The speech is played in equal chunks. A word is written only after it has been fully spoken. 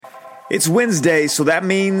It's Wednesday, so that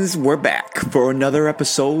means we're back for another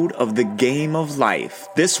episode of The Game of Life.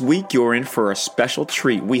 This week, you're in for a special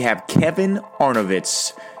treat. We have Kevin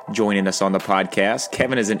Arnovitz joining us on the podcast.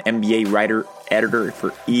 Kevin is an NBA writer, editor for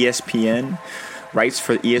ESPN, writes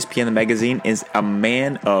for ESPN the Magazine, is a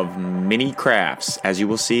man of many crafts. As you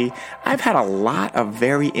will see, I've had a lot of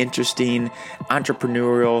very interesting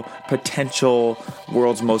entrepreneurial, potential,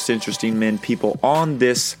 world's most interesting men, people on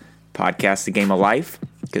this podcast, The Game of Life,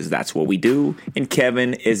 because that's what we do, and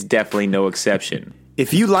Kevin is definitely no exception.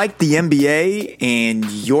 If you like the NBA and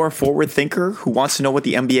you're a forward thinker who wants to know what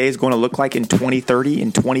the NBA is going to look like in 2030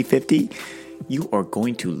 and 2050, you are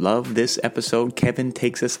going to love this episode. Kevin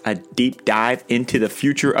takes us a deep dive into the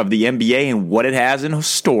future of the NBA and what it has in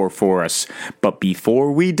store for us. But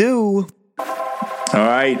before we do... All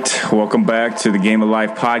right, welcome back to the Game of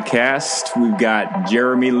Life podcast. We've got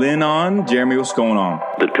Jeremy Lin on. Jeremy, what's going on?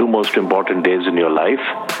 The two most important days in your life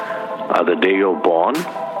are the day you're born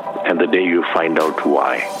and the day you find out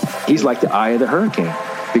why. He's like the eye of the hurricane,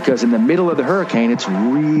 because in the middle of the hurricane, it's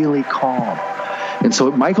really calm. And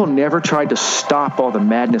so Michael never tried to stop all the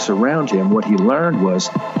madness around him. What he learned was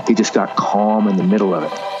he just got calm in the middle of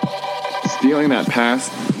it. Stealing that pass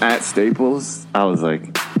at Staples, I was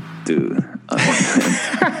like, dude.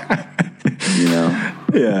 You know?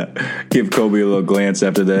 Yeah. Give Kobe a little glance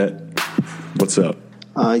after that. What's up?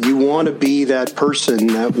 You want to be that person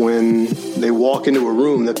that when they walk into a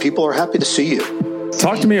room that people are happy to see you.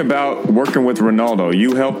 Talk to me about working with Ronaldo.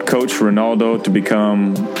 You helped coach Ronaldo to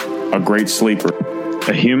become a great sleeper.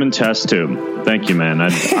 A human test tube. Thank you, man.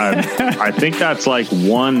 I think that's like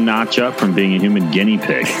one notch up from being a human guinea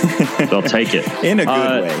pig. They'll take it. In a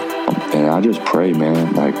good way. And I just pray,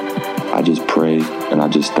 man. Like, I just pray and I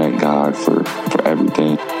just thank God for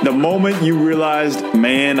everything. The moment you realized,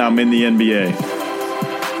 man, I'm in the NBA.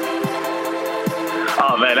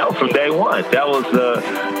 Oh, man, that was from day one. That was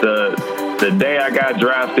the day I got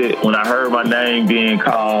drafted, when I heard my name being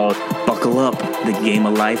called. Buckle up, the Game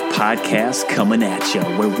of Life podcast coming at you,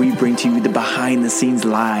 where we bring to you the behind-the-scenes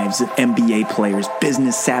lives of NBA players,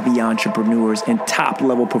 business-savvy entrepreneurs, and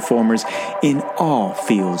top-level performers in all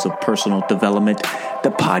fields of personal development. The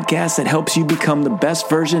podcast that helps you become the best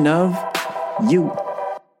version of you.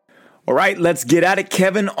 All right, let's get at it.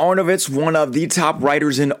 Kevin Arnovitz, one of the top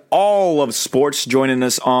writers in all of sports, joining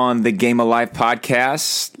us on the Game of Life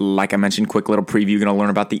podcast. Like I mentioned, quick little preview. You're going to learn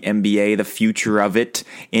about the NBA, the future of it,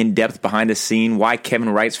 in depth, behind the scene, why Kevin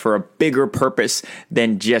writes for a bigger purpose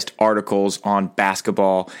than just articles on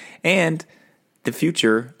basketball, and the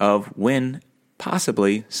future of when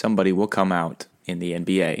possibly somebody will come out in the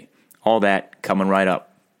NBA. All that coming right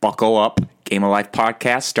up. Buckle up. Game of Life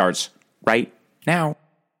podcast starts right now.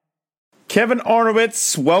 Kevin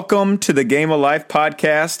Arnovitz, welcome to the Game of Life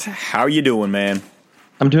podcast. How you doing, man?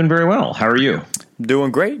 I'm doing very well. How are you?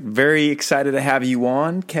 Doing great. Very excited to have you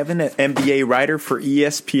on. Kevin, an NBA writer for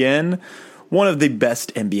ESPN, one of the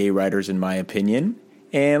best NBA writers in my opinion.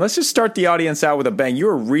 And let's just start the audience out with a bang. You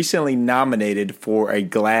were recently nominated for a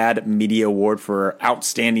GLAAD Media Award for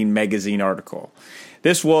Outstanding Magazine Article.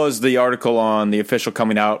 This was the article on the official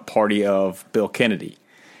coming out party of Bill Kennedy.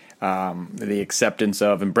 The acceptance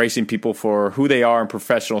of embracing people for who they are in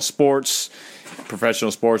professional sports.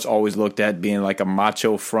 Professional sports always looked at being like a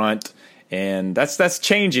macho front, and that's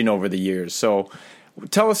changing over the years. So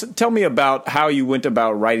tell me about how you went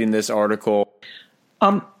about writing this article.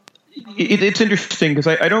 It's interesting because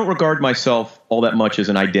I don't regard myself all that much as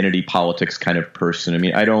an identity politics kind of person. I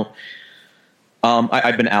mean, I don't.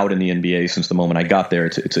 I've been out in the NBA since the moment I got there.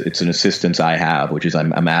 It's an assistance I have, which is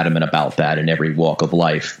I'm adamant about that in every walk of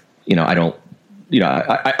life. You know, I don't. You know,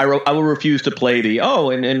 I will refuse to play the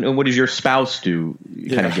and what does your spouse do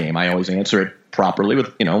kind of game. I always answer it properly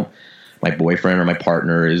with my boyfriend or my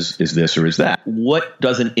partner is this or is that. What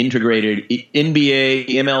does an integrated NBA,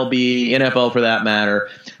 MLB, NFL for that matter?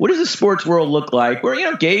 What does the sports world look like?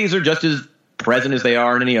 Where gays are just as present as they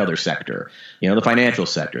are in any other sector. The financial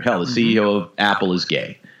sector. Hell, the CEO of Apple is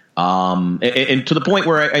gay. And to the point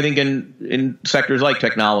where I think in sectors like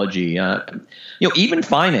technology, even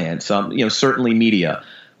finance, certainly media,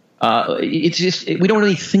 it's just we don't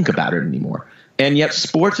really think about it anymore. And yet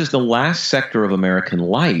sports is the last sector of American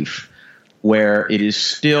life where it is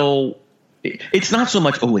still it's not so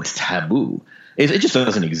much, it's taboo. It just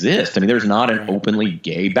doesn't exist. I mean, there's not an openly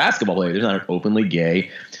gay basketball player. There's not an openly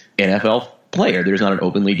gay NFL player. There's not an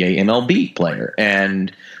openly gay MLB player.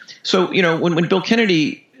 And so, when Bill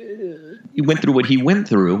Kennedy went through what he went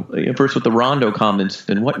through, first with the Rondo comments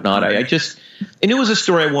and whatnot, and it was a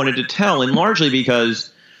story I wanted to tell, and largely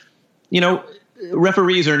because,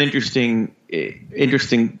 referees are an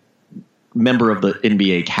interesting member of the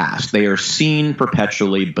NBA cast. They are seen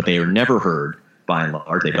perpetually, but they are never heard by and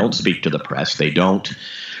large. They don't speak to the press. They're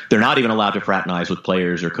not even allowed to fraternize with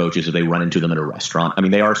players or coaches if they run into them at a restaurant. I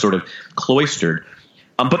mean, they are sort of cloistered,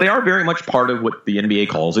 but they are very much part of what the NBA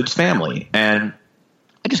calls its family. And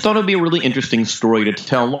I just thought it would be a really interesting story to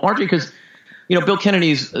tell, largely because, Bill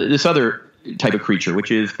Kennedy's this other type of creature,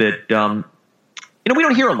 which is that, we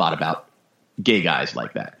don't hear a lot about gay guys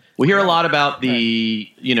like that. We hear a lot about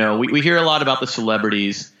we hear a lot about the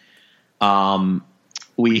celebrities.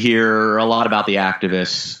 We hear a lot about the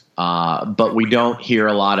activists, but we don't hear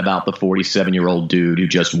a lot about the 47-year-old dude who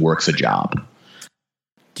just works a job.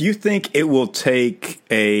 Do you think it will take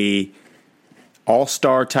a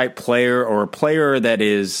all-star type player or a player that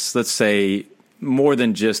is, let's say, more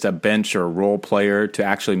than just a bench or role player to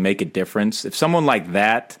actually make a difference? If someone like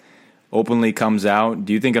that openly comes out,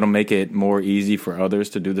 do you think it'll make it more easy for others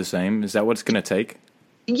to do the same? Is that what it's going to take?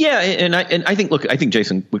 Yeah, and I think what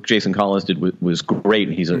Jason Collins did was great.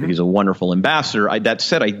 He's a wonderful ambassador. That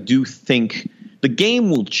said, I do think the game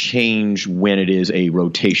will change when it is a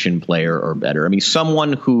rotation player or better. I mean,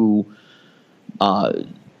 someone who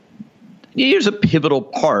is a pivotal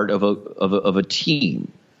part of a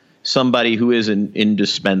team, somebody who is an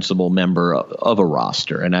indispensable member of a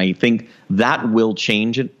roster, and I think that will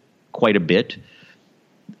change it quite a bit.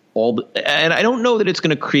 And I don't know that it's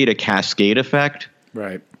going to create a cascade effect.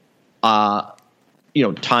 Right.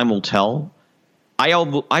 Time will tell.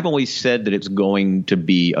 I've always said that it's going to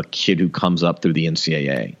be a kid who comes up through the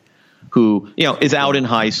NCAA, who is out in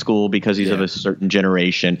high school because he's of a certain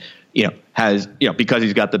generation. Because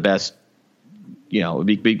he's got the best.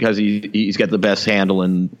 Because he's got the best handle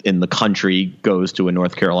in the country, goes to a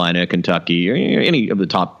North Carolina, Kentucky, or any of the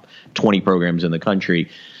top 20 programs in the country.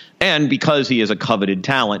 And because he is a coveted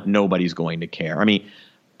talent, nobody's going to care. I mean,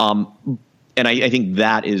 and I think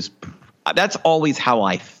that's always how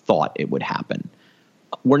I thought it would happen.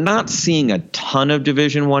 We're not seeing a ton of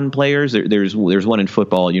Division I players. There's one in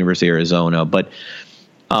football at University of Arizona, but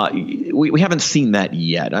we haven't seen that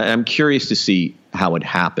yet. I'm curious to see how it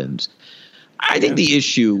happens. I think the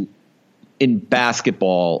issue in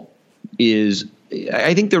basketball is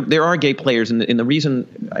I think there are gay players, and the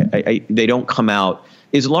reason they don't come out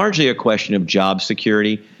is largely a question of job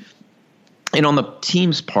security. And on the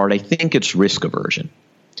team's part, I think it's risk aversion.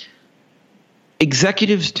 Most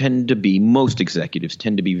executives tend to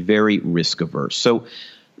be very risk averse. So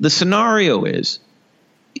the scenario is,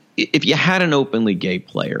 if you had an openly gay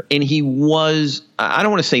player and he was, I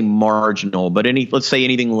don't want to say marginal, but let's say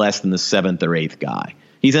anything less than the 7th or 8th guy.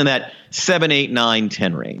 He's in that 7, 8, 9,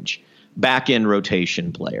 10 range, back end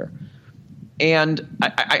rotation player. And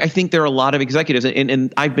I think there are a lot of executives,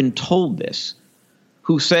 and I've been told this,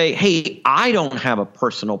 who say, hey, I don't have a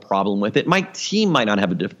personal problem with it. My team might not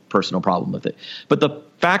have a personal problem with it. But the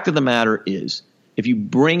fact of the matter is,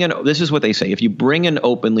 this is what they say, if you bring an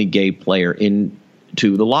openly gay player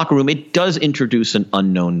into the locker room, it does introduce an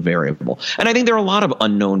unknown variable. And I think there are a lot of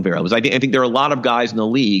unknown variables. I think there are a lot of guys in the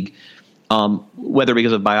league, whether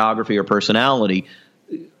because of biography or personality,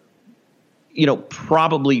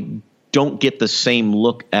 probably don't get the same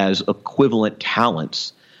look as equivalent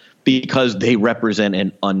talents because they represent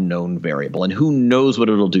an unknown variable, and who knows what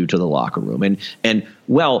it'll do to the locker room. And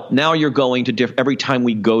now you're going to every time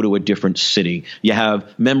we go to a different city, you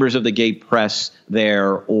have members of the gay press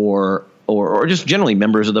there, or just generally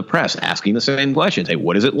members of the press asking the same questions. Hey,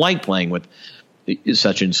 what is it like playing with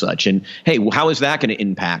such and such? And hey, how is that going to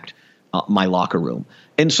impact my locker room?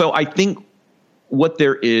 And so I think what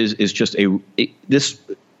there is just an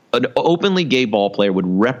openly gay ball player would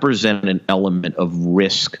represent an element of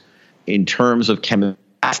risk in terms of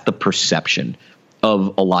that's the perception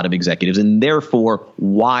of a lot of executives, and therefore,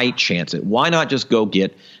 why chance it? Why not just go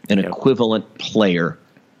get an equivalent player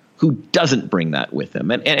who doesn't bring that with him?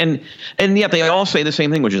 And yet they all say the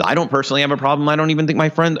same thing, which is, I don't personally have a problem. I don't even think my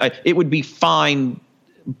friends. It would be fine,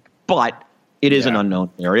 but it is an unknown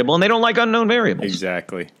variable, and they don't like unknown variables.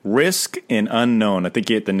 Exactly. Risk and unknown. I think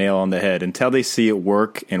you hit the nail on the head. Until they see it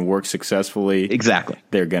work and work successfully, exactly,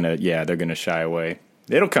 they're gonna shy away.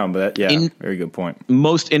 It'll come, but very good point.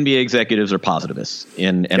 Most NBA executives are positivists,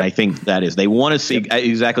 and I think that is, they want to see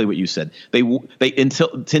exactly what you said. They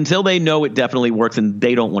until they know it definitely works, and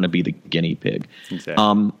they don't want to be the guinea pig.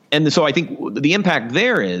 Exactly. And so I think the impact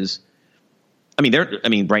there is,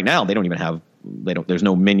 right now they don't even have. There's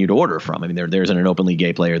no menu to order from. I mean, there isn't an openly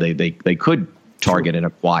gay player they could target and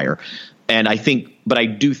acquire. And I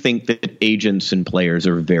do think that agents and players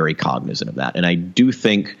are very cognizant of that. And I do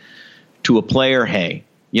think to a player, hey,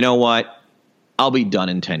 you know what? I'll be done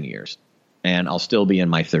in 10 years. and I'll still be in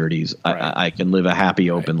my 30s. Right. I can live a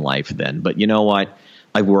happy, open life then. But you know what?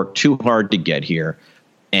 I've worked too hard to get here,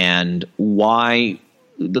 and why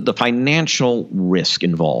the financial risk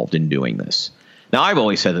involved in doing this. Now, I've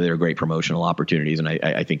always said that there are great promotional opportunities, and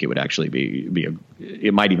I think it would actually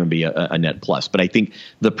it might even be a net plus. But I think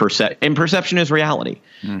perception is reality.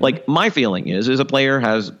 Mm-hmm. Like, my feeling is a player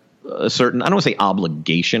has a certain, I don't want to say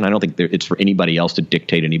obligation. I don't think it's for anybody else to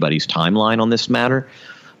dictate anybody's timeline on this matter.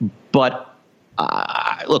 But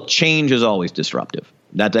look, change is always disruptive.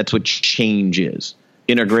 That's what change is.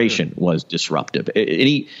 Integration was disruptive.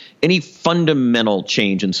 Any fundamental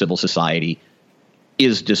change in civil society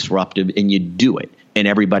is disruptive, and you do it, and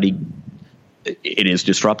it is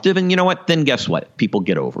disruptive. And you know what? Then guess what? People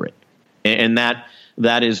get over it. And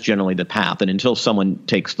that is generally the path. And until someone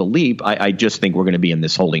takes the leap, I just think we're going to be in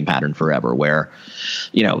this holding pattern forever where,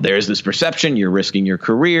 there's this perception you're risking your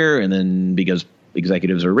career. And then because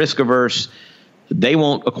executives are risk averse, they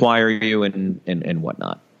won't acquire you and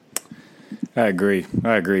whatnot. I agree.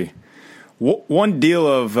 One deal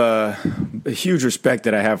of huge respect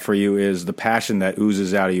that I have for you is the passion that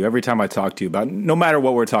oozes out of you every time I talk to you about, no matter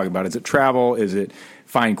what we're talking about. Is it travel? Is it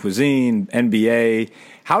fine cuisine, NBA?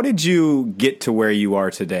 How did you get to where you are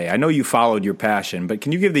today? I know you followed your passion, but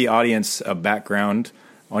can you give the audience a background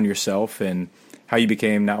on yourself and how you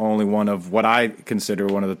became not only one of what I consider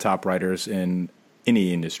one of the top writers in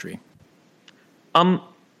any industry?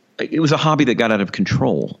 It was a hobby that got out of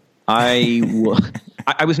control. I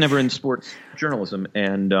was never in sports journalism,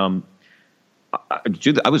 and I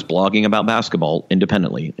was blogging about basketball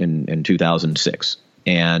independently in 2006,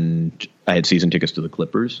 and I had season tickets to the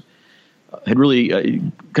Clippers. Had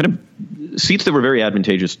really kind of seats that were very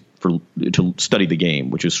advantageous to study the game,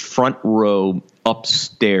 which is front row,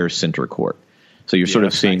 upstairs center court. So you're sort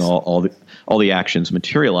of seeing nice. all the actions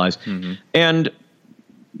materialize, and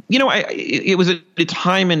it was a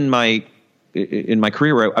time in my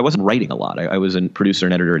career where I wasn't writing a lot. I was a producer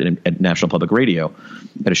and editor at National Public Radio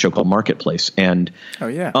at a show called Marketplace. And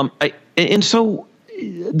and so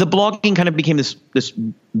the blogging kind of became this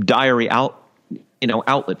diary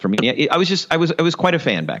outlet for me. I was quite a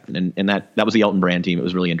fan back then, and that was the Elton Brand team. It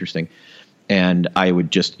was really interesting. And I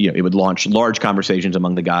would just, it would launch large conversations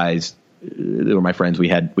among the guys. They were my friends. We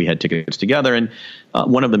had tickets together, and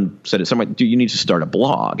one of them said at some point, "Do you need to start a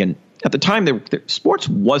blog?" And at the time, sports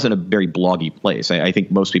wasn't a very bloggy place. I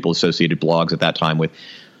think most people associated blogs at that time with,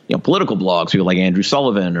 political blogs, people like Andrew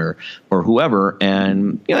Sullivan or whoever.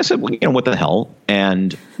 And I said, well, what the hell?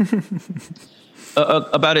 And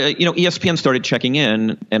about it, ESPN started checking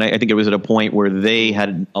in, and I think it was at a point where they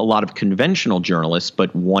had a lot of conventional journalists,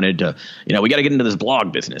 but wanted to, we got to get into this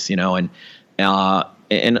blog business, and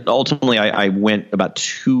ultimately I went about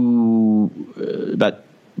a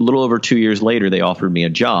little over 2 years later, they offered me a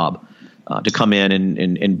job to come in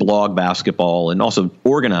and blog basketball and also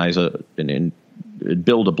organize and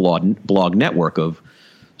build a blog network of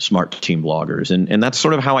smart team bloggers. And that's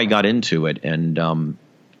sort of how I got into it. And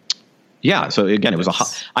so again, it was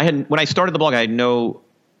when I started the blog, I had no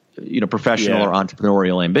professional or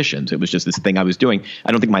entrepreneurial ambitions. It was just this thing I was doing.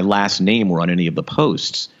 I don't think my last name were on any of the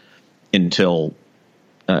posts until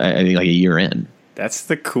I think like a year in. That's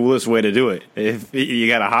the coolest way to do it. If you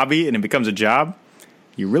got a hobby and it becomes a job,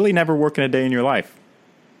 you really never working a day in your life.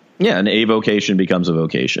 Yeah, and a vocation becomes a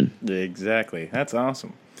vocation. Exactly. That's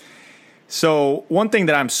awesome. So one thing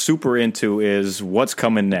that I'm super into is what's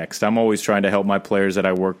coming next. I'm always trying to help my players that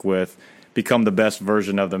I work with become the best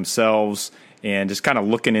version of themselves and just kind of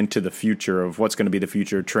looking into the future of what's going to be the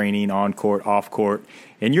future of training on court, off court.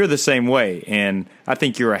 And you're the same way. And I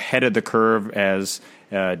think you're ahead of the curve as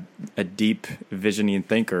a deep visioning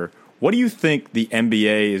thinker. What do you think the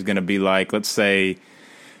NBA is going to be like, let's say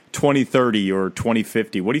 2030 or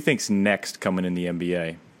 2050? What do you think's next coming in the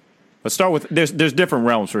NBA? Let's start with, there's different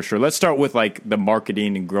realms for sure. Let's start with like the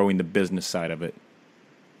marketing and growing the business side of it.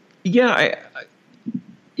 Yeah,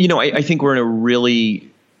 I think we're in a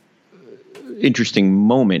really interesting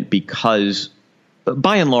moment because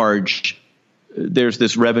by and large, there's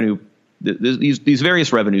this revenue, these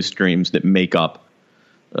various revenue streams that make up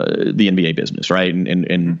the NBA business, right?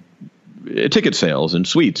 And ticket sales and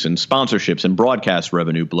suites and sponsorships and broadcast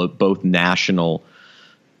revenue, both national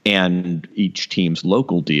and each team's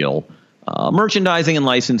local deal, merchandising and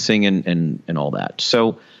licensing and all that.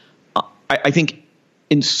 So I think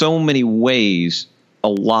in so many ways, a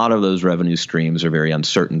lot of those revenue streams are very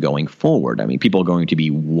uncertain going forward. I mean, people are going to be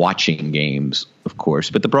watching games, of course,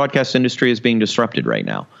 but the broadcast industry is being disrupted right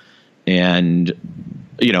now. And,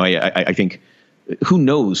 I think who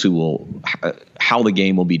knows how the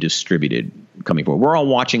game will be distributed. coming forward. We're all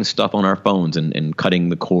watching stuff on our phones and cutting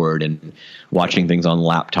the cord and watching things on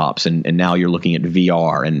laptops. And now you're looking at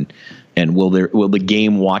VR and will the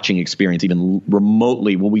game watching experience even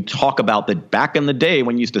remotely, will we talk about that back in the day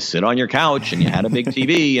when you used to sit on your couch and you had a big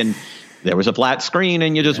TV and there was a flat screen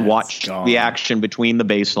and you just watched the action between the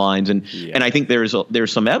baselines. And I think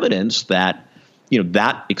there's some evidence that,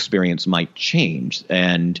 that experience might change.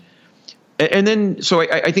 And then, so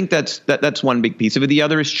I think that's one big piece of it. The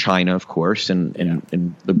other is China, of course,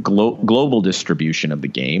 and the global distribution of the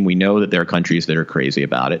game. We know that there are countries that are crazy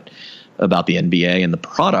about it, about the NBA and the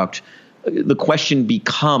product. The question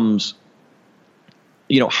becomes,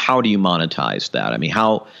 how do you monetize that? I mean,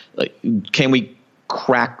 how can we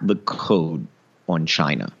crack the code on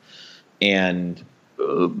China? And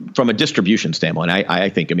from a distribution standpoint, I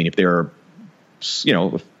think, if there are,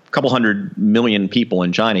 a couple 100 million people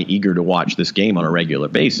in China eager to watch this game on a regular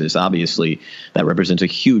basis, obviously that represents a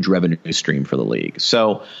huge revenue stream for the league.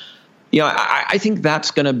 So, I think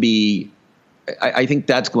that's going to be,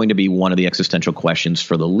 one of the existential questions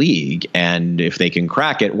for the league. And if they can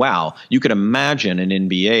crack it, wow, you could imagine an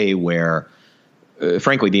NBA where,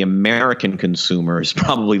 frankly, the American consumer is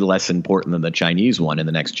probably less important than the Chinese one in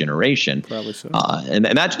the next generation. Probably so. And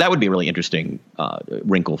that would be a really interesting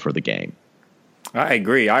wrinkle for the game. I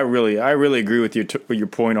agree. I really agree with your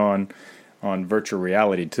point on virtual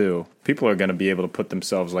reality too. People are going to be able to put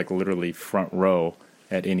themselves like literally front row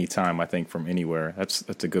at any time, I think, from anywhere.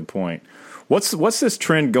 That's a good point. What's this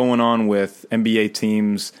trend going on with NBA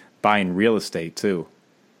teams buying real estate too?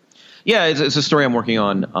 Yeah, it's a story I'm working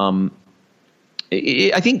on.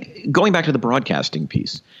 I think going back to the broadcasting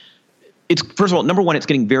piece, it's, first of all, number one, it's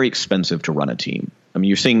getting very expensive to run a team.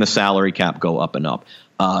 You're seeing the salary cap go up and up.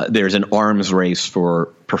 There's an arms race for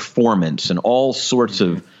performance and all sorts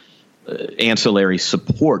of ancillary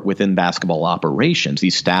support within basketball operations.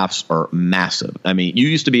 These staffs are massive. You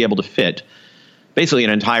used to be able to fit basically an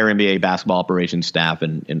entire NBA basketball operations staff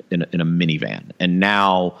in a minivan. And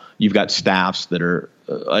now you've got staffs that are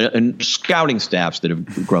and scouting staffs that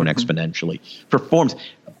have grown exponentially. Performs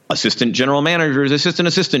assistant general managers,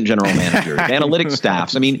 assistant general managers, analytics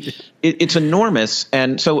staffs. It's enormous.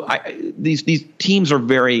 And so these teams are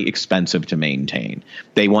very expensive to maintain.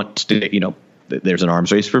 They want to, there's an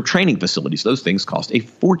arms race for training facilities. Those things cost a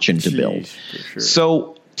fortune to build. Sure.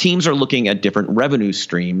 So teams are looking at different revenue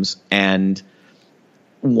streams, and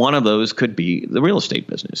one of those could be the real estate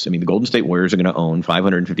business. The Golden State Warriors are going to own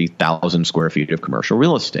 550,000 square feet of commercial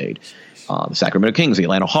real estate. The Sacramento Kings, the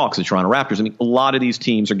Atlanta Hawks, the Toronto Raptors. A lot of these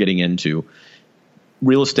teams are getting into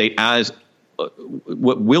real estate as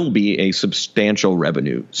what will be a substantial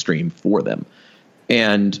revenue stream for them.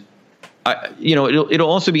 And, it'll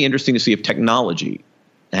also be interesting to see if technology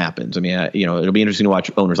happens. It'll be interesting to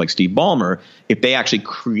watch owners like Steve Ballmer, if they actually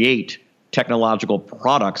create technological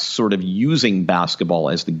products sort of using basketball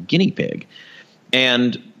as the guinea pig.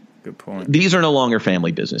 And good point. These are no longer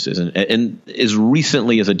family businesses. And as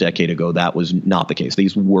recently as a decade ago, that was not the case.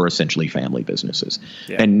 These were essentially family businesses.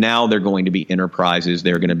 Yeah. And now they're going to be enterprises.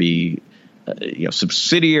 They're going to be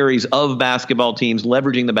subsidiaries of basketball teams,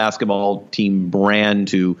 leveraging the basketball team brand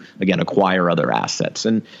to, again, acquire other assets.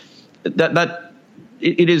 And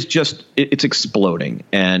it's exploding.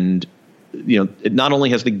 And not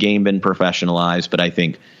only has the game been professionalized, but I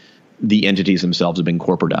think the entities themselves have been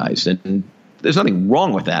corporatized. And there's nothing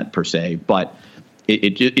wrong with that per se, but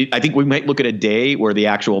I think we might look at a day where the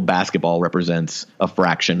actual basketball represents a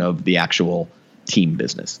fraction of the actual team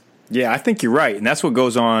business. Yeah, I think you're right. And that's what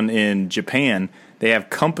goes on in Japan. They have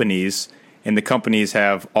companies, and the companies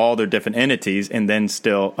have all their different entities and then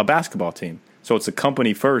still a basketball team. So it's a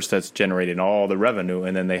company first that's generating all the revenue,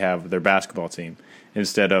 and then they have their basketball team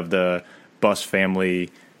instead of the bus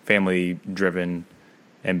family-driven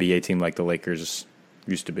NBA team like the Lakers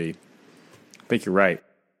used to be. I think you're right.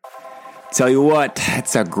 Tell you what,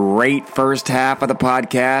 it's a great first half of the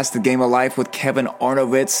podcast, The Game of Life with Kevin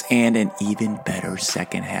Arnovitz, and an even better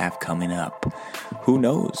second half coming up. Who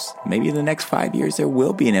knows? Maybe in the next 5 years there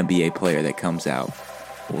will be an NBA player that comes out.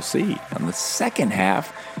 We'll see. On the second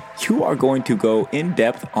half, you are going to go in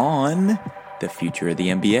depth on the future of the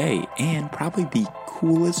NBA and probably the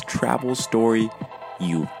coolest travel story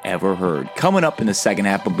you've ever heard. Coming up in the second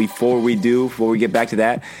half, but before we get back to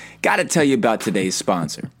that, got to tell you about today's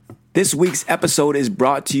sponsor. This week's episode is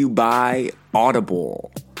brought to you by Audible.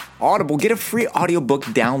 Audible, get a free audiobook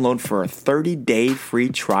download for a 30-day free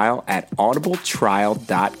trial at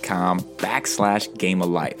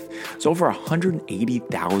audibletrial.com/gameoflife. It's over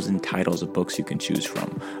 180,000 titles of books you can choose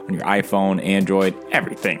from on your iPhone, Android,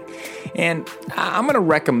 everything. And I'm going to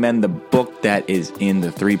recommend the book that is in the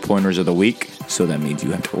 3-pointers of the week. So that means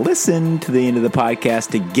you have to listen to the end of the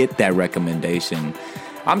podcast to get that recommendation.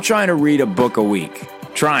 I'm trying to read a book a week.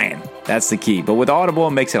 Trying. That's the key. But with Audible,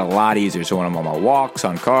 it makes it a lot easier. So when I'm on my walks,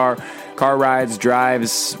 on car rides,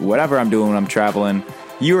 drives, whatever I'm doing when I'm traveling,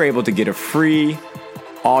 you're able to get a free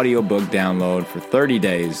audiobook download for 30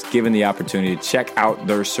 days, given the opportunity to check out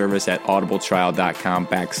their service at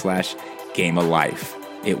audibletrial.com/Game of Life.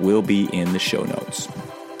 It will be in the show notes.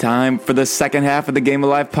 Time for the second half of the Game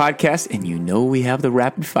of Life podcast, and you know we have the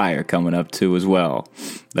rapid fire coming up too as well.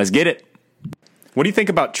 Let's get it. What do you think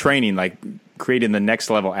about training, like creating the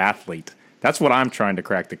next level athlete? That's what I'm trying to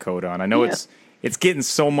crack the code on. I know it's getting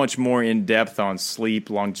so much more in depth on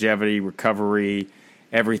sleep, longevity, recovery,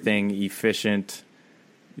 everything efficient.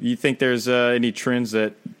 You think there's any trends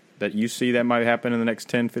that you see that might happen in the next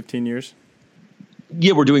 10, 15 years?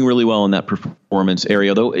 Yeah, we're doing really well in that performance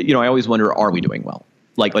area, though. You know, I always wonder, are we doing well?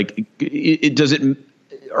 Are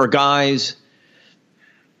guys,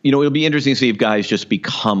 you know, it'll be interesting to see if guys just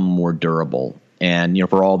become more durable. And, you know,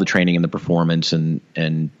 for all the training and the performance and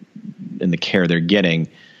the care they're getting,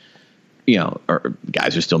 you know, or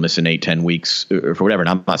guys are still missing 8-10 weeks or for whatever. And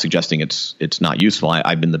I'm not suggesting it's not useful.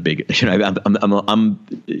 I've been the big, you know, I'm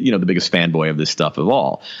the biggest fanboy of this stuff of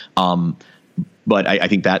all. But I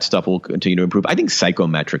think that stuff will continue to improve. I think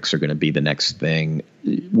psychometrics are going to be the next thing.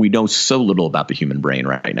 We know so little about the human brain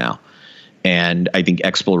right now. And I think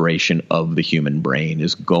exploration of the human brain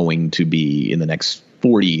is going to be, in the next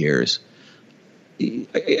 40 years,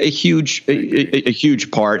 a huge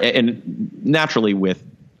part. And naturally with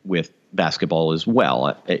basketball as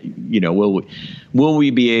well. You know, will we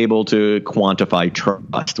be able to quantify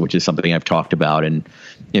trust, which is something I've talked about, and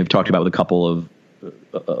I've talked about with a couple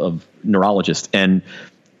of neurologists, and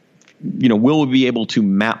you know, will we be able to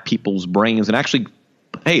map people's brains and actually,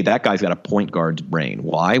 hey, that guy's got a point guard's brain.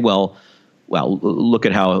 Why? Well, look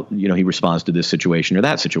at how, you know, he responds to this situation or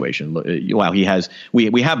that situation. Well, we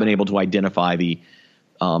have been able to identify the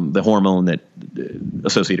hormone that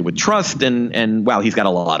associated with trust, and wow, he's got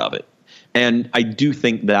a lot of it. And I do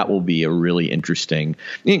think that will be a really interesting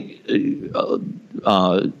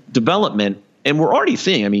development. And we're already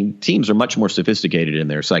seeing, I mean, teams are much more sophisticated in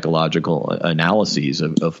their psychological analyses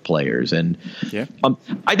of players. And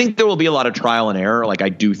I think there will be a lot of trial and error. Like, I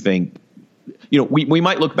do think, you know, we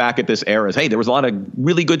might look back at this era as, hey, there was a lot of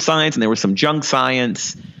really good science and there was some junk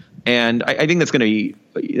science. And I think that's going to be,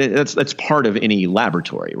 that's part of any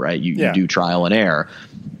laboratory, right? You do trial and error.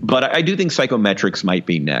 But I do think psychometrics might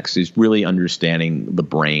be next, is really understanding the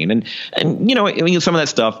brain. And you know, I mean, some of that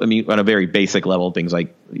stuff, I mean, on a very basic level, things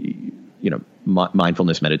like, you know,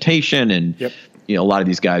 mindfulness meditation, and, you know, a lot of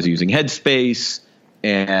these guys are using Headspace,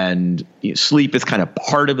 and you know, sleep is kind of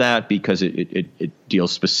part of that because it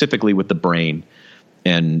deals specifically with the brain.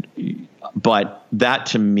 But that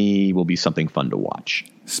to me will be something fun to watch.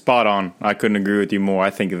 Spot on. I couldn't agree with you more.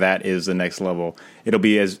 I think that is the next level. It'll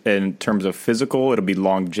be, as in terms of physical, it'll be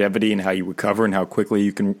longevity and how you recover and how quickly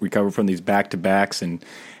you can recover from these back-to-backs and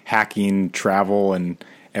hacking travel and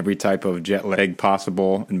every type of jet lag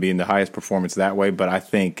possible and being the highest performance that way. But I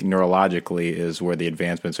think neurologically is where the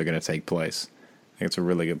advancements are going to take place. I think it's a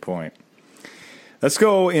really good point. Let's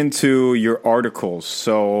go into your articles.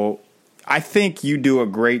 So I think you do a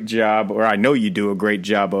great job, or I know you do a great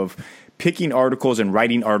job of picking articles and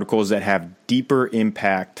writing articles that have deeper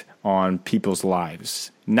impact on people's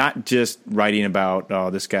lives. Not just writing about,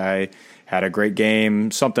 oh, this guy had a great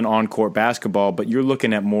game, something on-court basketball, but you're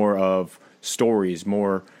looking at more of stories,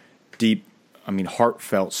 more deep,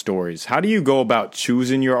 heartfelt stories. How do you go about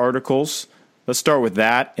choosing your articles? Let's start with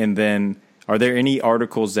that, and then are there any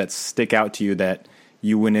articles that stick out to you that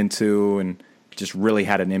you went into and just really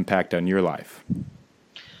had an impact on your life?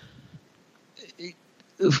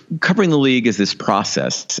 Covering the league is this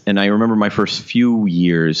process, and I remember my first few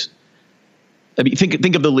years. I mean,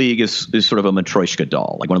 think of the league as sort of a Matryoshka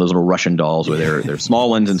doll, like one of those little Russian dolls where they're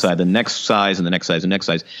small ones inside the next size and the next size and the next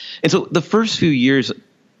size. And so the first few years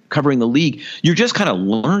covering the league, you're just kind of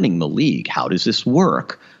learning the league. How does this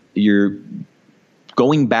work? You're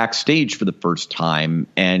going backstage for the first time,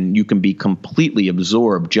 and you can be completely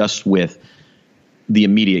absorbed just with the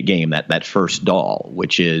immediate game, that first doll,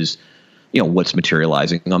 which is, you know, what's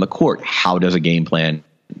materializing on the court. How does a game plan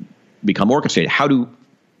become orchestrated? How do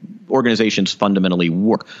organizations fundamentally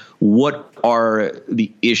work? What are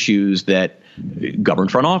the issues that govern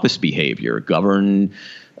front office behavior, govern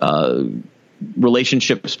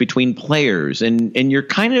relationships between players? And you're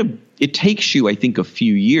kind of, it takes you, I think, a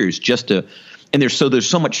few years just to, and there's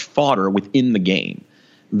so much fodder within the game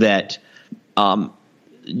that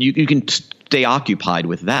you can stay occupied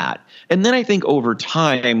with that. And then I think over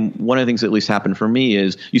time, one of the things that at least happened for me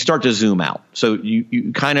is you start to zoom out. So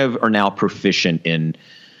you kind of are now proficient in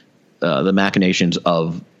the machinations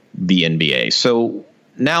of the NBA. So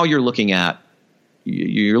now you're looking down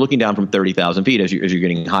from 30,000 feet as you're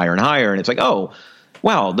getting higher and higher. And it's like, oh,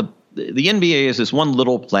 wow, the NBA is this one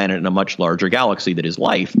little planet in a much larger galaxy that is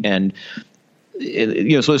life. And so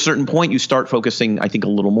at a certain point you start focusing, I think, a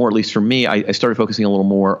little more, at least for me, I started focusing a little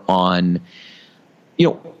more on,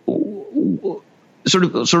 sort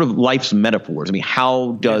of life's metaphors. I mean,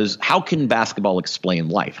 how can basketball explain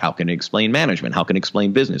life? How can it explain management? How can it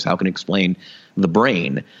explain business? How can it explain the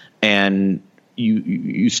brain? And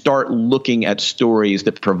you start looking at stories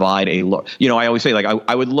that provide I always say, like,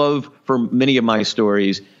 I would love for many of my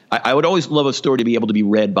stories, I would always love a story to be able to be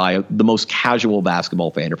read by the most casual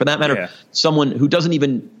basketball fan, or for that matter, someone who doesn't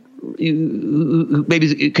even, who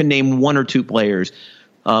maybe can name one or two players,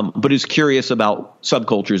 but is curious about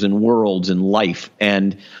subcultures and worlds and life.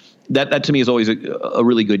 And that to me is always a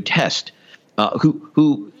really good test.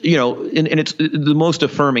 And it's the most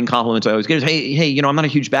affirming compliments I always get is, hey, I'm not a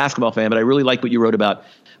huge basketball fan, but I really like what you wrote about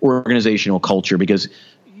organizational culture, because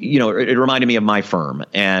it reminded me of my firm,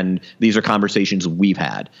 and these are conversations we've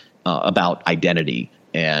had about identity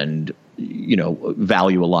and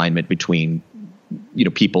value alignment between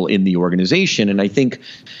people in the organization. And I think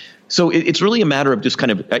so it's really a matter of just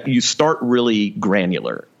kind of, you start really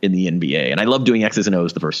granular in the NBA. And I love doing X's and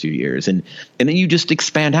O's the first few years. And then you just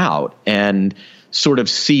expand out and sort of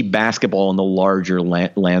see basketball in the larger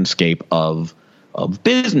landscape of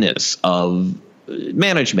business, of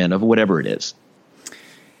management, of whatever it is.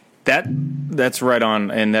 That's right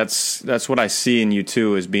on. And that's what I see in you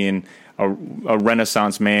too, as being a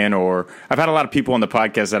Renaissance man. Or I've had a lot of people on the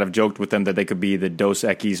podcast that have joked with them that they could be the Dos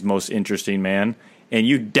Equis most interesting man. And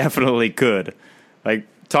you definitely could. Like,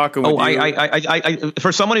 talking with you. I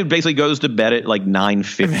for someone who basically goes to bed at like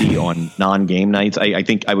 9:50 on non-game nights, I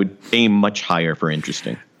think I would aim much higher for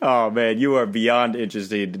interesting. Oh, man, you are beyond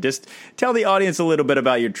interesting. Just tell the audience a little bit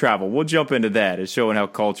about your travel. We'll jump into that as showing how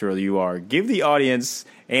cultural you are. Give the audience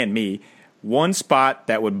and me one spot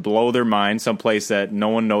that would blow their mind, someplace that no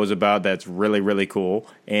one knows about that's really, really cool,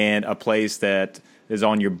 and a place that is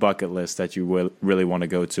on your bucket list that you will really want to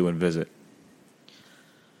go to and visit.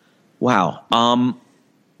 Wow. I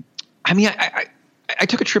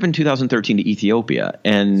took a trip in 2013 to Ethiopia,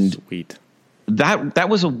 and sweet. That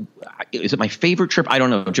was is it my favorite trip? I don't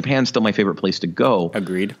know. Japan's still my favorite place to go.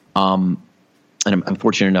 Agreed. And I'm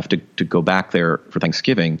fortunate enough to go back there for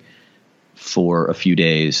Thanksgiving for a few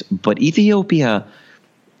days. But Ethiopia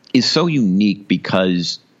is so unique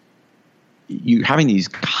because you're having these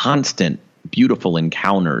constant, beautiful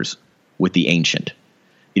encounters with the ancient.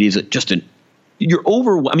 It is you're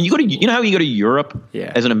overwhelmed. I mean, you know how you go to Europe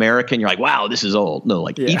as an American, you're like, wow, this is old. No,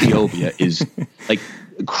 Ethiopia is like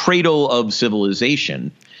cradle of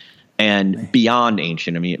civilization and beyond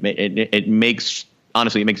ancient. I mean, it makes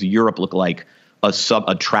Europe look like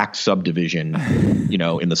a tract subdivision,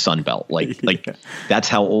 in the Sun Belt. Like that's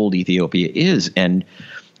how old Ethiopia is. And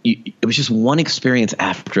it was just one experience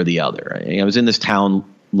after the other. I was in this town,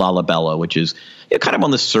 Lalibela, which is kind of on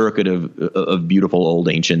the circuit of beautiful old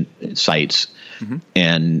ancient sites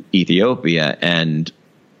in Ethiopia. And,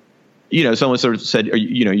 someone sort of said,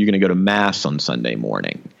 you're going to go to mass on Sunday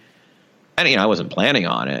morning. And, I wasn't planning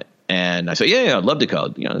on it. And I said, yeah, I'd love to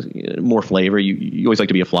go, more flavor. You always like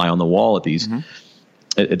to be a fly on the wall at these,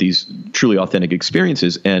 at these truly authentic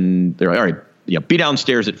experiences. And they're like, all right, be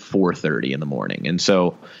downstairs at 4:30 in the morning. And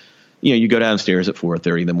so, you go downstairs at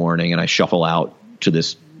 4:30 in the morning, and I shuffle out to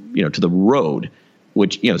this, to the road,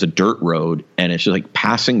 which, is a dirt road, and it's just like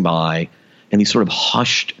passing by, and these sort of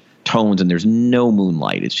hushed tones, and there's no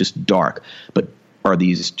moonlight. It's just dark. But are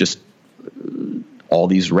these just all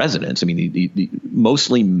these residents? I mean, the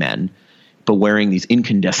mostly men, but wearing these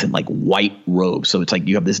incandescent, like, white robes. So it's like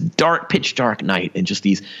you have this dark, pitch dark night, and just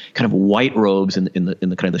these kind of white robes in the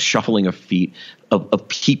kind of the shuffling of feet of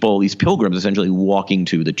people, these pilgrims essentially walking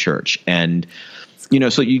to the church. And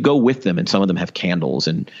so you go with them, and some of them have candles,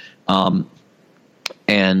 and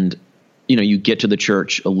you get to the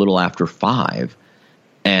church a little after 5,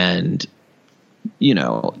 and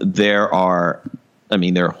there are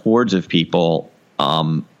hordes of people.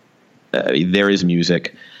 There is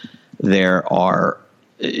music. There are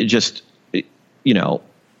just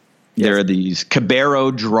there are these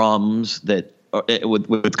cabero drums that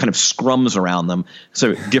with kind of scrums around them,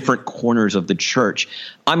 so different corners of the church.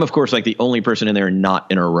 I'm of course like the only person in there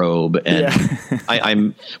not in a robe, and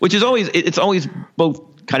I'm, which is always, it's always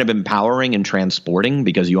both kind of empowering and transporting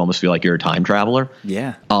because you almost feel like you're a time traveler.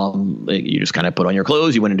 Yeah. You just kind of put on your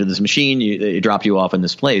clothes, you went into this machine, it dropped you off in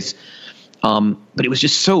this place. But it was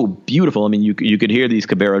just so beautiful. I mean, you could hear these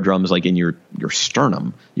Cabero drums like in your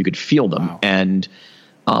sternum. You could feel them. Wow.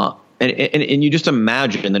 And you just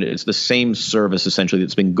imagine that it's the same service essentially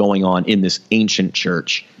that's been going on in this ancient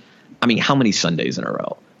church. I mean, how many Sundays in a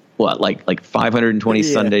row? What, like 520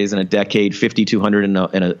 Sundays in a decade, 5,200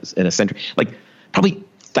 in a century, like probably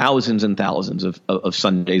thousands and thousands of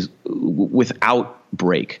Sundays without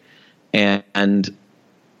break. And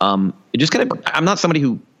it just kind of, I'm not somebody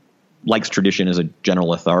who likes tradition as a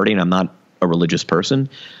general authority, and I'm not a religious person,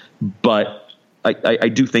 but I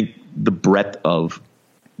do think the breadth of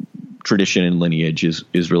tradition and lineage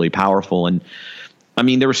is really powerful. And I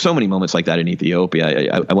mean, there were so many moments like that in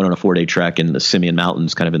Ethiopia. I went on a 4-day trek in the Simeon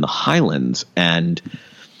Mountains, kind of in the highlands. And,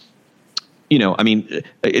 I mean,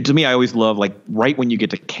 to me, I always love, like, right when you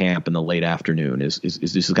get to camp in the late afternoon is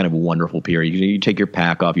this kind of a wonderful period. You take your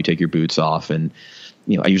pack off, you take your boots off, and,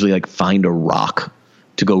 I usually like find a rock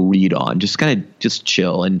to go read on, just kind of just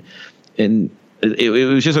chill. And it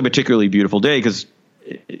was just a particularly beautiful day because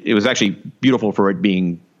it was actually beautiful for it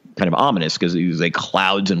being kind of ominous because it was like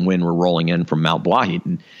clouds and wind were rolling in from Mount Bwahid.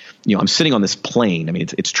 And, I'm sitting on this plain. I mean,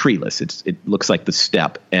 it's treeless. It looks like the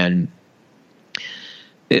steppe. And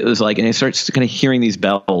it was like, and I started kind of hearing these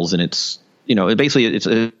bells, and it's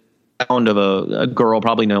a sound of a girl,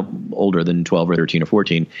 probably no older than 12 or 13 or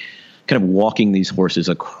 14, kind of walking these horses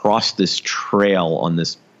across this trail on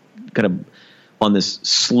this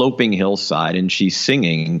sloping hillside. And she's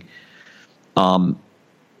singing, kind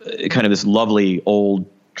of this lovely old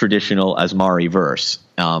traditional Asmari verse,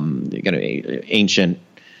 kind of ancient,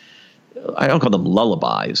 I don't call them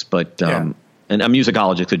lullabies, but, and a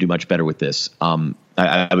musicologist could do much better with this.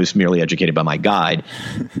 I was merely educated by my guide,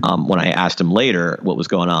 when I asked him later what was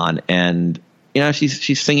going on. And,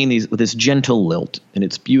 she's singing these with this gentle lilt, and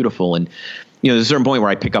it's beautiful. And, there's a certain point where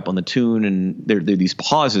I pick up on the tune, and there are these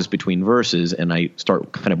pauses between verses, and I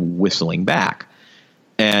start kind of whistling back.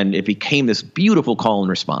 And it became this beautiful call and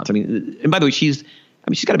response. I mean, and by the way, she's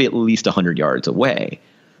got to be at least 100 yards away.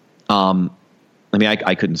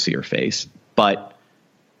 I couldn't see her face, but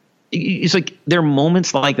it's like there are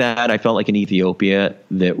moments like that I felt like in Ethiopia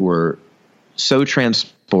that were so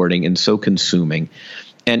transporting and so consuming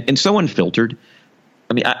and so unfiltered.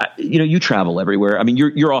 I mean, you travel everywhere. I mean,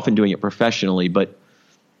 you're often doing it professionally, but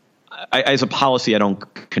as a policy, I don't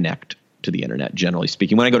connect to the internet, generally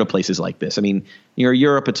speaking, when I go to places like this. I mean,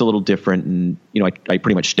 Europe, it's a little different. And, I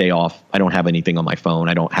pretty much stay off. I don't have anything on my phone.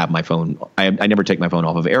 I don't have my phone. I never take my phone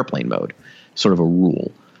off of airplane mode, sort of a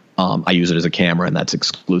rule. I use it as a camera, and that's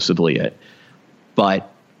exclusively it.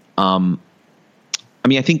 But, I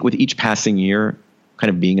think with each passing year, kind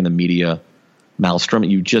of being in the media maelstrom,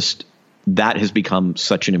 that has become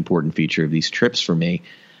such an important feature of these trips for me.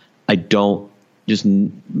 I don't just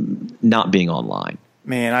not being online.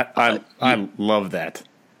 Man, I love that.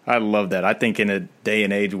 I love that. I think in a day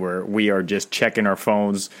and age where we are just checking our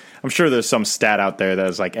phones, I'm sure there's some stat out there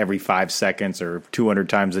that's like every 5 seconds or 200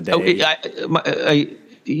 times a day.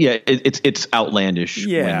 It's outlandish.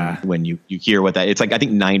 Yeah. When you hear what that, it's like, I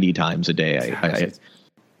think 90 times a day.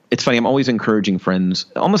 It's funny. I'm always encouraging friends,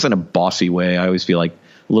 almost in a bossy way. I always feel like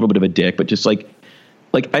a little bit of a dick, but just like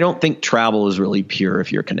I don't think travel is really pure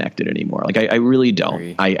if you're connected anymore. Like I really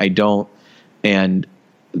don't. I don't. And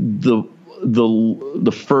the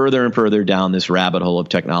further and further down this rabbit hole of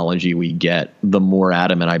technology we get, the more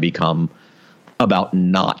adamant I become about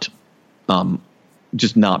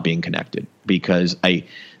just not being connected. Because I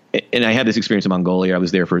had this experience in Mongolia. I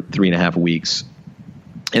was there for 3.5 weeks,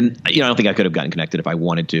 and I don't think I could have gotten connected if I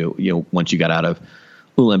wanted to. Once you got out of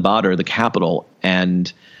Ulaanbaatar, the capital,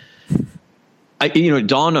 and it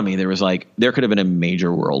dawned on me there could have been a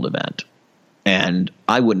major world event. And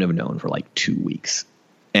I wouldn't have known for like 2 weeks.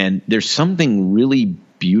 And there's something really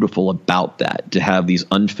beautiful about that, to have these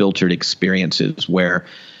unfiltered experiences where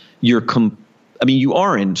you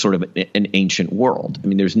are in sort of an ancient world. I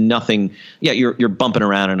mean, there's nothing. Yeah, you're bumping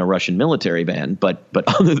around in a Russian military van, but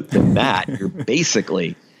other than that, you're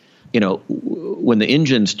basically, when the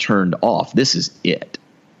engine's turned off, this is it.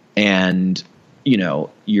 And I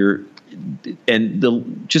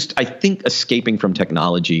think escaping from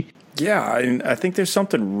technology. Yeah, I think there's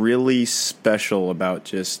something really special about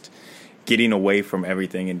just getting away from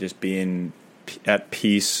everything and just being at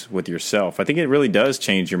peace with yourself. I think it really does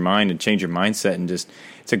change your mind and change your mindset, and just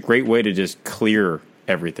it's a great way to just clear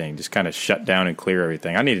everything, just kind of shut down and clear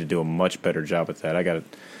everything. I need to do a much better job with that. I got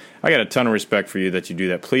a ton of respect for you that you do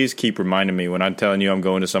that. Please keep reminding me when I'm telling you I'm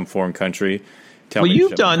going to some foreign country. Tell well, me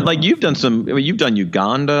you've done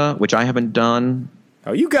Uganda, which I haven't done.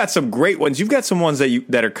 Oh, you got some great ones. You've got some ones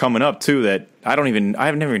that are coming up too that I haven't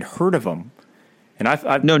never even heard of them. And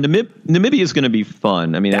No, Namibia is going to be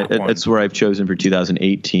fun. I mean, that's where I've chosen for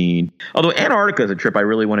 2018. Although Antarctica is a trip I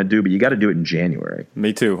really want to do, but you got to do it in January.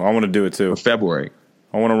 Me too. I want to do it too. Or February.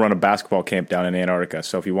 I want to run a basketball camp down in Antarctica.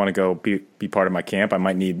 So if you want to go be part of my camp, I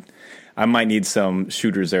might need some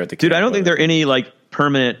shooters there at the camp. Dude, I don't think there are any like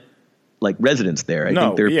permanent like residents there. I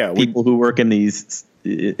think there are people who work in these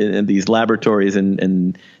laboratories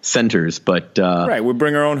and centers. But right, we'll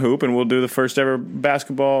bring our own hoop and we'll do the first ever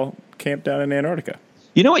basketball camp down in Antarctica.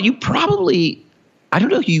 You know what? You probably, I don't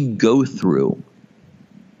know if you go through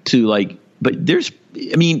to like, but there's,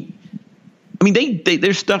 I mean,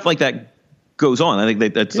 there's stuff like that goes on. I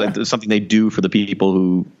think that's something they do for the people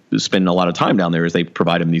who spend a lot of time down there is they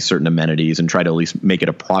provide them these certain amenities and try to at least make it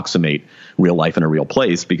approximate real life in a real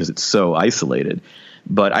place because it's so isolated.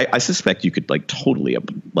 But I suspect you could like totally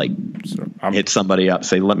like hit somebody up,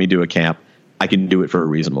 say, let me do a camp. I can do it for a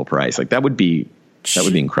reasonable price. Like that would be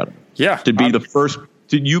incredible. Yeah. To be the first,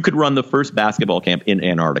 you could run the first basketball camp in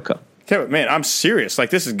Antarctica. Okay, man, I'm serious.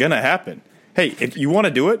 Like this is going to happen. Hey, if you want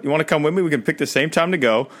to do it, you want to come with me, we can pick the same time to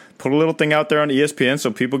go, put a little thing out there on ESPN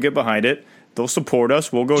so people get behind it. They'll support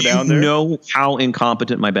us. We'll go down there. You know how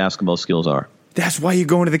incompetent my basketball skills are. That's why you're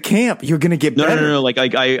going to the camp. You're going to get better. No. Like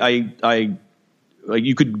I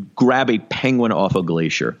you could grab a penguin off a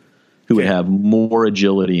glacier who would have more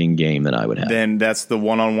agility in game than I would have. Then that's the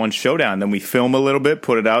one-on-one showdown. Then we film a little bit,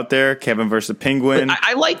 put it out there. Kevin versus penguin. But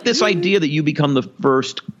I like this idea that you become the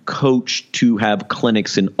first coach to have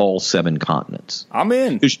clinics in all 7 continents. I'm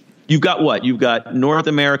in. You've got what? You've got North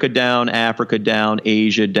America down, Africa down,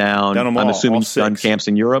 Asia down. Done them all. I'm assuming you've done camps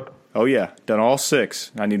in Europe. Oh yeah, done all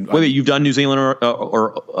 6. Wait, you've done New Zealand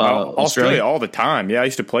or Australia all the time. Yeah, I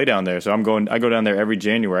used to play down there, so I go down there every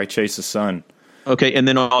January. I chase the sun. Okay, and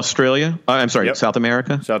then Australia. I'm sorry, yep. South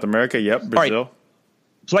America. South America, yep. Brazil. Right.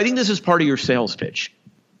 So I think this is part of your sales pitch.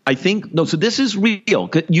 I think so this is real.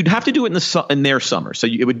 You'd have to do it in their summer, so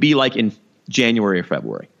it would be like in January or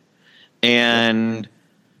February, and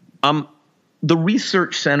the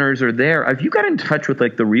research centers are there. Have you got in touch with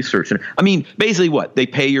like the research center? I mean, basically what? They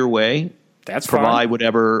pay your way. That's provide fine.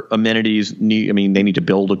 Whatever amenities need. I mean, they need to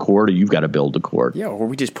build a court or you've got to build a court. Yeah, or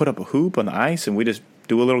we just put up a hoop on the ice and we just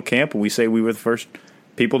do a little camp and we say we were the first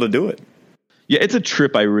people to do it. Yeah, it's a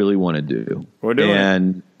trip I really want to do. We're doing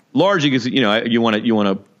it. Largely because, you want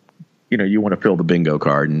to fill the bingo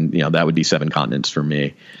card and, that would be 7 continents for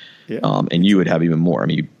me. Yeah. And you would have even more. I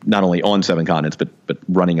mean, not only on 7 continents, but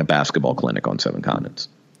running a basketball clinic on 7 continents.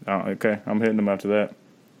 Oh, okay. I'm hitting them after that.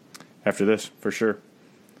 After this, for sure.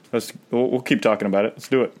 We'll keep talking about it. Let's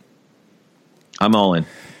do it. I'm all in.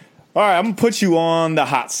 All right, I'm going to put you on the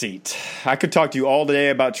hot seat. I could talk to you all day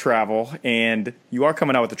about travel, and you are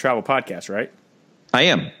coming out with a travel podcast, right? I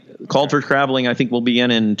am. Called for Traveling, I think, will be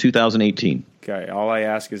in 2018. Okay. All I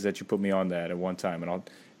ask is that you put me on that at one time, and I'll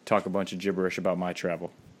talk a bunch of gibberish about my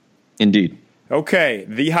travel. Indeed. Okay,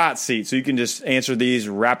 the hot seat. So you can just answer these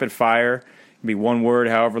rapid fire. It can be one word,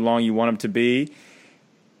 however long you want them to be.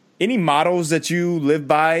 Any mottos that you live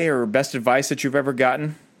by or best advice that you've ever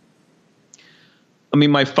gotten? I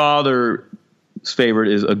mean, my father's favorite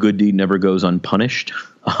is a good deed never goes unpunished,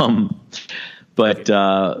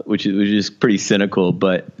 which is pretty cynical.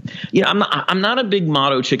 But I'm not a big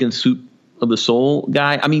motto chicken soup of the soul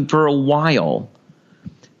guy. I mean, for a while,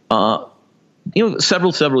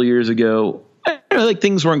 several years ago,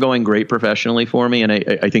 things weren't going great professionally for me, and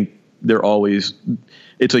I think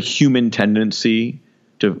it's a human tendency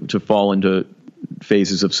to fall into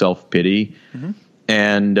phases of self-pity. Mm-hmm.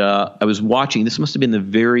 And I was watching, this must have been the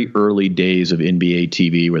very early days of NBA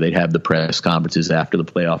TV where they'd have the press conferences after the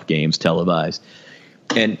playoff games televised.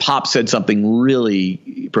 And Pop said something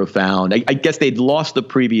really profound. I guess they'd lost the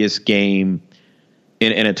previous game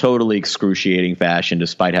in a totally excruciating fashion,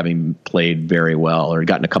 despite having played very well or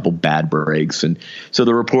gotten a couple bad breaks. And so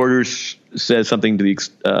the reporters said something to the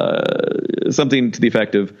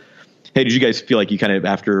effect of, hey, did you guys feel like you kind of,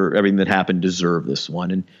 after everything that happened, deserve this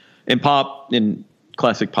one? And Pop, in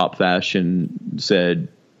classic Pop fashion, said,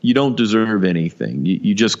 you don't deserve anything.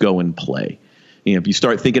 You just go and play. If you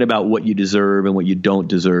start thinking about what you deserve and what you don't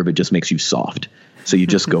deserve, it just makes you soft. So you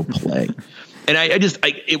just go play. And I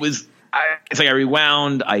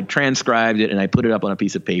rewound, I transcribed it, and I put it up on a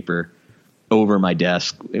piece of paper over my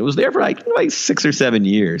desk. It was there for like 6 or 7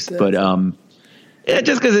 years. But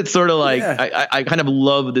just because it's sort of like, I kind of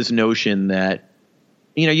love this notion that,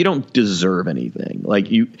 you don't deserve anything.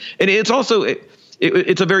 And it's also,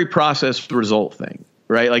 it's a very processed result thing,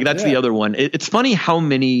 right? Like that's the other one. It's funny how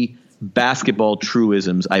many basketball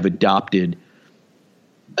truisms I've adopted.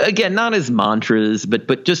 Again, not as mantras,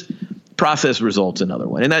 but just process results, another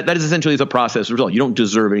one. And that is essentially a process result. You don't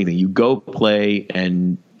deserve anything. You go play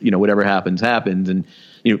and, whatever happens. And,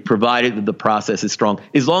 provided that the process is strong,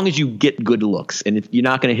 as long as you get good looks. And if you're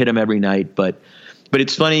not going to hit them every night, but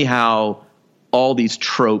it's funny how all these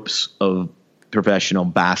tropes of professional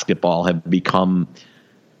basketball have become,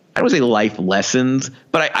 I don't want to say life lessons,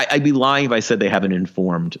 but I'd be lying if I said they haven't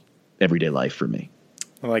informed everyday life for me.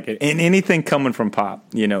 I like it. And anything coming from Pop,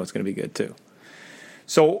 it's going to be good too.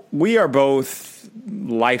 So we are both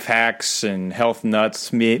life hacks and health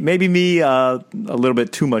nuts. Maybe me a little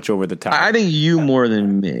bit too much over the top. I think you more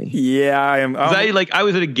than me. Yeah, I am. I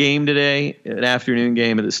was at a game today, an afternoon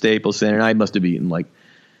game at the Staples Center, and I must have eaten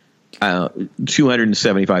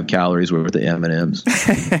 275 calories worth of M&Ms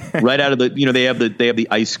right out of the. They have the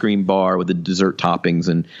ice cream bar with the dessert toppings,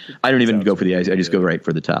 and I don't even go for the ice. I just go right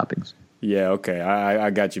for the toppings. Yeah, okay. I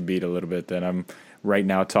got you beat a little bit. Then I'm right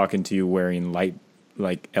now talking to you wearing light,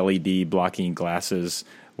 LED blocking glasses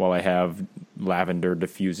while I have lavender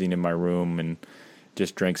diffusing in my room and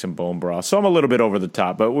just drank some bone broth. So I'm a little bit over the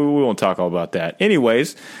top, but we won't talk all about that.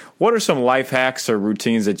 Anyways, what are some life hacks or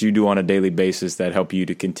routines that you do on a daily basis that help you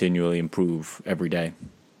to continually improve every day?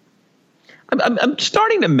 I'm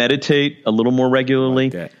starting to meditate a little more regularly.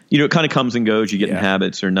 Like it kind of comes and goes. You get in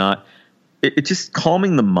habits or not. It's just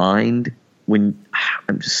calming the mind when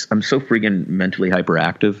I'm so freaking mentally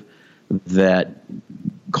hyperactive that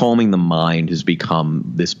calming the mind has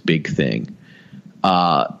become this big thing.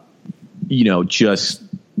 And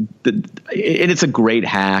it's a great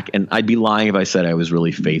hack. And I'd be lying if I said I was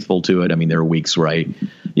really faithful to it. I mean, there are weeks where I,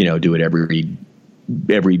 do it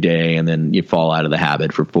every day, and then you fall out of the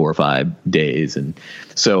habit for 4 or 5 days. And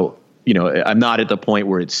so, I'm not at the point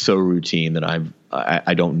where it's so routine that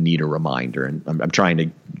I don't need a reminder. And I'm trying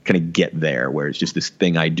to kind of get there where it's just this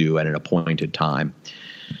thing I do at an appointed time.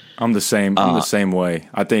 I'm the same. I'm the same way.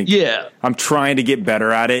 I think I'm trying to get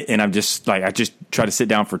better at it, and I'm just I just try to sit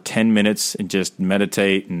down for 10 minutes and just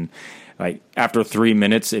meditate, and after 3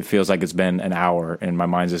 minutes, it feels like it's been an hour, and my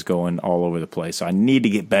mind's just going all over the place. So I need to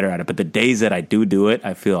get better at it. But the days that I do it,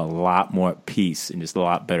 I feel a lot more at peace and just a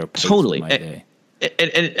lot better pace in my day.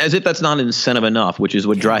 And as if that's not incentive enough, which is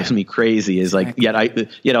what drives me crazy, is yet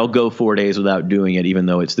I'll go 4 days without doing it, even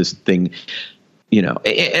though it's this thing, and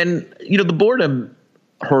the boredom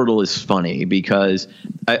hurdle is funny because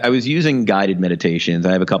I was using guided meditations.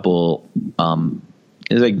 I have a couple,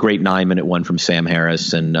 there's a great 9-minute one from Sam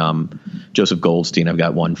Harris and Joseph Goldstein. I've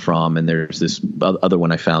got one from, and there's this other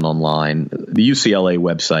one I found online. The UCLA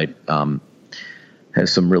website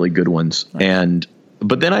has some really good ones.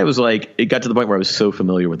 But then I was it got to the point where I was so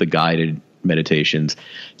familiar with the guided meditations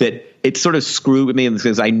that it sort of screwed with me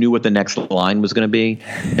because I knew what the next line was going to be.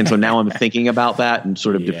 And so now I'm thinking about that and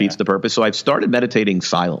sort of defeats the purpose. So I've started meditating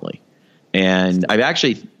silently, and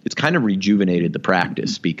it's kind of rejuvenated the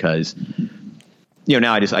practice because,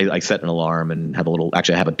 now I set an alarm and have I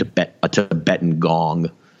have a Tibetan gong,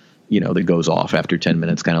 that goes off after 10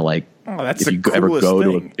 minutes. Kind of that's if you the ever coolest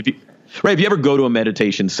go thing. if you ever go to a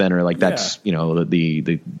meditation center, that's,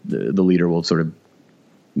 the leader will sort of,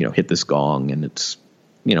 hit this gong, and it's,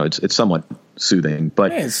 it's somewhat soothing.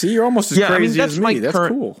 But man, see, you're almost as crazy as me. That's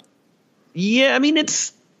cool. Yeah, I mean,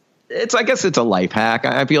 it's I guess it's a life hack.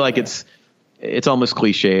 I feel like it's almost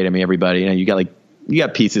cliched. I mean, everybody, you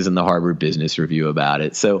got pieces in the Harvard Business Review about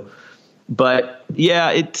it. So, but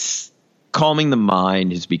yeah, it's calming the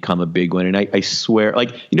mind has become a big one. And I swear,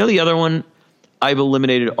 the other one, I've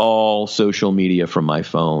eliminated all social media from my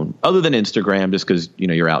phone other than Instagram, just because,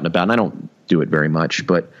 you're out and about, and I don't do it very much,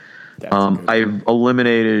 but I've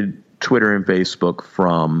eliminated Twitter and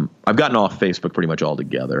Facebook I've gotten off Facebook pretty much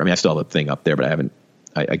altogether. I mean, I still have a thing up there, but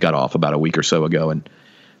I got off about a week or so ago and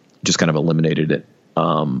just kind of eliminated it.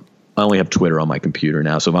 I only have Twitter on my computer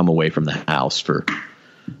now. So if I'm away from the house for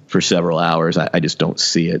several hours, I just don't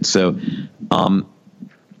see it. So, I'm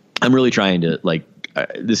really trying to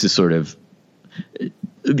this is sort of,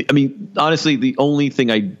 I mean, honestly, the only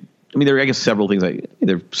thing there are, several things I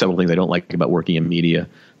don't like about working in media,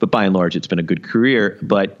 but by and large, it's been a good career.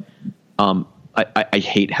 But I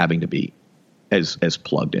hate having to be as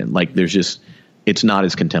plugged in. It's not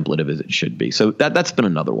as contemplative as it should be. So that's been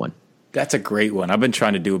another one. That's a great one. I've been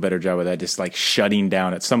trying to do a better job of that, just shutting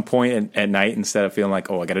down at some point at night instead of feeling I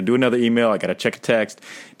got to do another email, I got to check a text.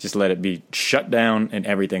 Just let it be shut down and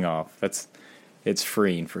everything off. It's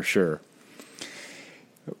freeing for sure.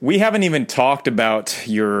 We haven't even talked about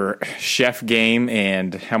your chef game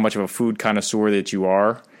and how much of a food connoisseur that you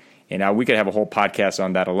are. And we could have a whole podcast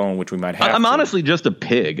on that alone, which we might have. I'm honestly just a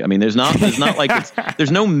pig. I mean, there's not like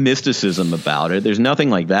there's no mysticism about it. There's nothing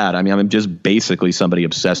like that. I mean, I'm just basically somebody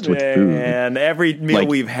obsessed with food. And every meal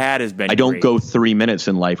we've had has been I don't great. go 3 minutes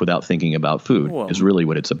in life without thinking about food. Well, is really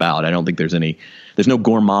what it's about. I don't think there's no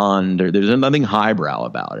gourmand or there's nothing highbrow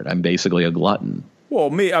about it. I'm basically a glutton. Well,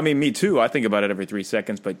 me too. I think about it every 3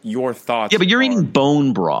 seconds, but your thoughts. Yeah, but you're eating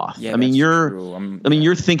bone broth. Yeah, I mean, true.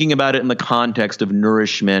 you're thinking about it in the context of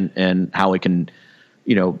nourishment and how it can,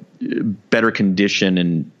 better condition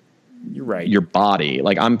and you're right. your body.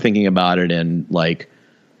 Like I'm thinking about it in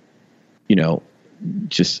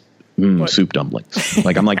just soup dumplings.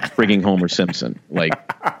 Like I'm like frigging Homer Simpson. Like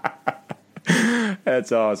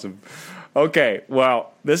That's awesome. Okay,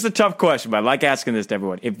 well, this is a tough question, but I like asking this to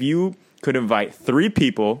everyone. If you could invite 3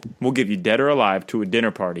 people, we'll give you dead or alive, to a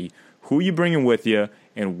dinner party, who are you bringing with you,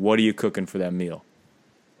 and what are you cooking for that meal?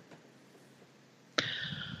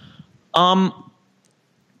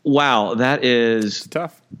 Wow, that is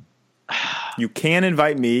tough. You can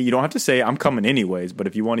invite me. You don't have to say I'm coming anyways, but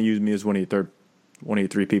if you want to use me as one of your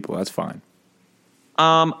 3 people, that's fine.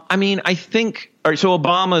 I mean, I think all right, so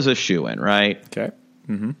Obama's a shoo-in, right? Okay.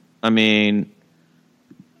 Mm-hmm. I mean,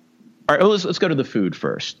 all right, let's go to the food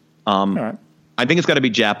first. All right. I think it's got to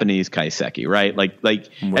be Japanese kaiseki, right? Like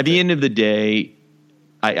at the end of the day,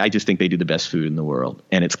 I just think they do the best food in the world,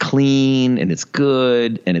 and it's clean, and it's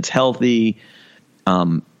good, and it's healthy,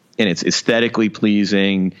 and it's aesthetically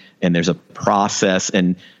pleasing, and there's a process,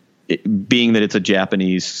 and being that it's a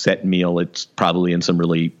Japanese set meal, it's probably in some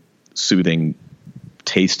really soothing,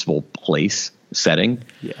 tasteful setting.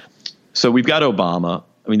 Yeah. So we've got Obama.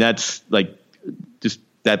 I mean, that's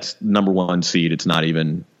that's number 1 seed. It's not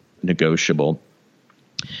even negotiable.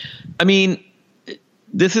 I mean,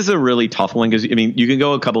 this is a really tough one because, I mean, you can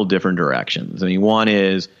go a couple different directions. I mean, one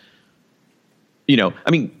is,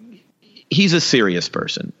 he's a serious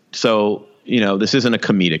person. So, this isn't a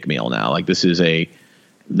comedic meal now. Like this is a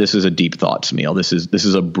deep thoughts meal. This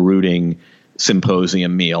is a brooding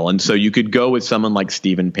symposium meal. And so you could go with someone like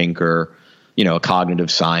Steven Pinker, a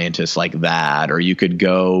cognitive scientist like that, or you could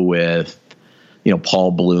go with,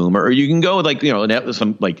 Paul Bloom, or you can go with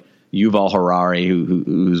some like Yuval Harari,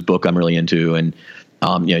 whose book I'm really into. And,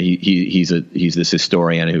 he's this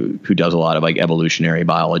historian who does a lot of like evolutionary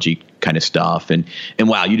biology kind of stuff. And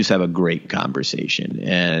wow, you just have a great conversation.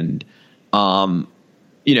 And, or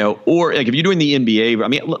like if you're doing the NBA, I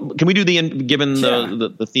mean, can we do given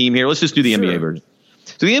the theme here? Let's just do the NBA version.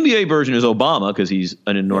 So the NBA version is Obama because he's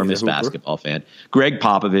an enormous basketball fan. Greg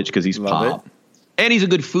Popovich because he's Pop, and he's a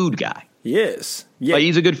good food guy. He is. Yeah, like,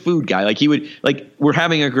 he's a good food guy. Like he would we're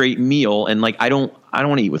having a great meal, and like I don't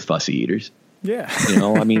want to eat with fussy eaters. Yeah,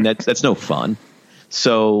 I mean that's no fun.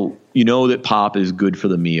 So that Pop is good for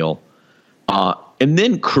the meal, and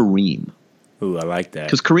then Kareem. Ooh, I like that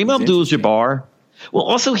because Kareem Abdul-Jabbar. Well,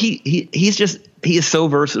 also he is so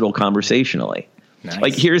versatile conversationally. Nice.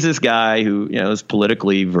 Like here's this guy who is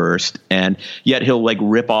politically versed, and yet he'll like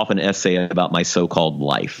rip off an essay about my so-called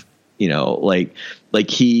life. Like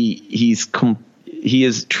he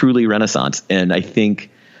is truly Renaissance, and I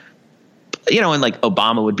think and like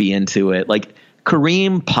Obama would be into it. Like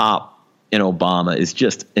Kareem, Pop, and Obama is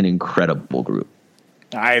just an incredible group.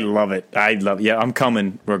 I love it. Yeah, I'm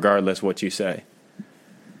coming regardless what you say.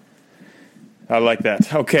 I like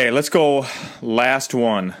that. Okay, let's go last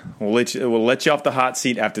one. We'll let you off the hot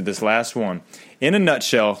seat after this last one. In a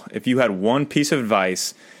nutshell, if you had one piece of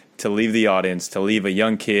advice to leave the audience, to leave a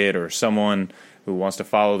young kid or someone who wants to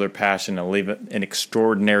follow their passion and live an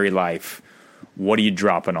extraordinary life, what are you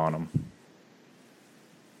dropping on them?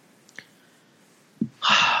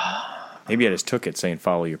 Maybe I just took it saying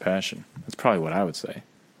follow your passion. That's probably what I would say.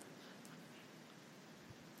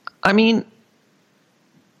 I mean,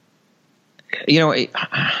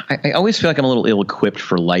 I always feel like I'm a little ill-equipped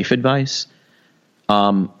for life advice.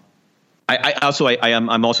 I'm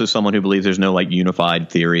also someone who believes there's no like unified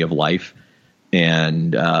theory of life,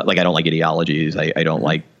 and I don't like ideologies. I don't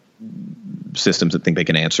like systems that think they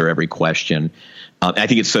can answer every question. I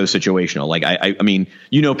think it's so situational. Like I mean,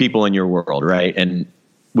 people in your world, right? And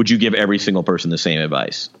would you give every single person the same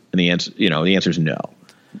advice? And the answer is no.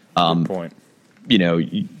 Good point.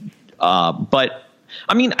 But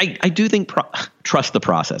I mean, I do think trust the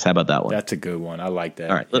process. How about that one? That's a good one. I like that.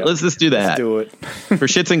 All right, let's just do that. Let's do it. For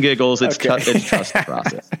shits and giggles, it's trust the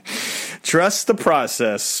process. Trust the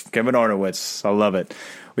process. Kevin Arnovitz. I love it.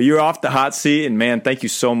 Well, you're off the hot seat, and man, thank you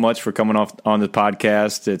so much for coming on the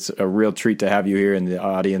podcast. It's a real treat to have you here in the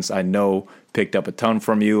audience. I know picked up a ton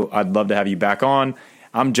from you. I'd love to have you back on.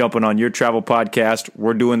 I'm jumping on your travel podcast.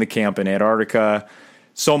 We're doing the camp in Antarctica.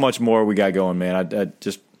 So much more we got going, man.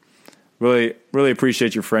 Really, really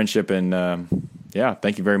appreciate your friendship, and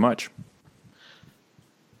thank you very much.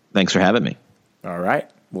 Thanks for having me. All right.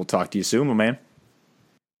 We'll talk to you soon, my man.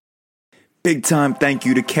 Big time thank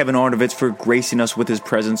you to Kevin Arnovitz for gracing us with his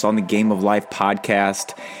presence on the Game of Life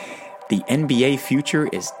podcast. The NBA future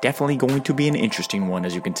is definitely going to be an interesting one,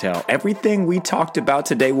 as you can tell. Everything we talked about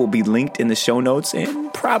today will be linked in the show notes,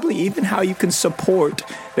 and probably even how you can support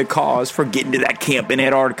the cause for getting to that camp in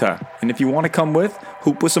Antarctica. And if you want to come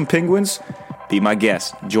hoop with some penguins, be my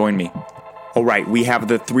guest. Join me. All right, we have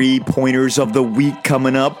the 3-pointers of the week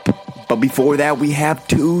coming up. But before that, we have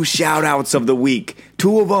 2 shout-outs of the week.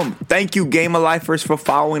 2 of them. Thank you, Game of Lifers, for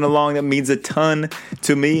following along. That means a ton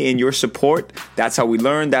to me and your support. That's how we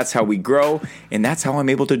learn. That's how we grow. And that's how I'm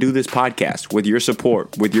able to do this podcast, with your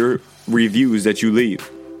support, with your reviews that you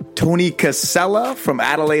leave. Tony Casella from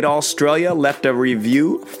Adelaide, Australia, left a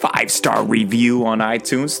review, 5-star review on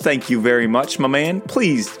iTunes. Thank you very much, my man.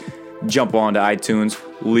 Please jump onto iTunes,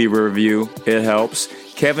 leave a review. It helps.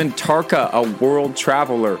 Kevin Tarka, a world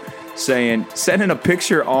traveler, sending a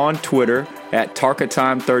picture on Twitter at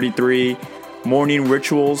TarkaTime33. Morning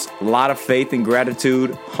rituals, a lot of faith and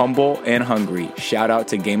gratitude, humble and hungry. Shout out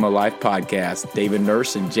to Game of Life podcast, David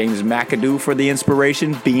Nurse and James McAdoo for the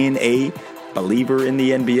inspiration, being a believer in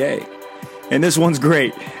the NBA. And this one's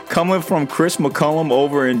great. Coming from Chris McCullum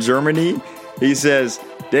over in Germany, he says,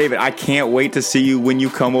 David, I can't wait to see you when you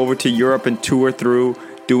come over to Europe and tour through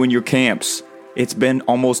doing your camps. It's been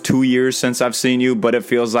almost 2 years since I've seen you, but it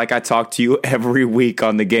feels like I talk to you every week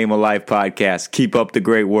on the Game of Life podcast. Keep up the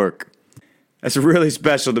great work. That's really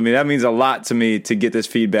special to me. That means a lot to me to get this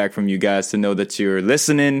feedback from you guys, to know that you're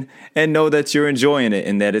listening and know that you're enjoying it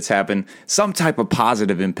and that it's having some type of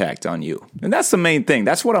positive impact on you. And that's the main thing.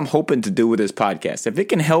 That's what I'm hoping to do with this podcast. If it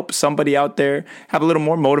can help somebody out there have a little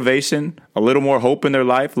more motivation, a little more hope in their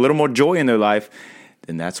life, a little more joy in their life,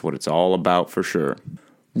 then that's what it's all about for sure.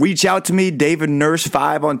 Reach out to me, David Nurse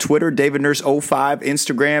 5 on Twitter, David Nurse 05,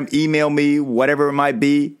 Instagram, email me, whatever it might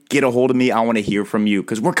be. Get a hold of me. I want to hear from you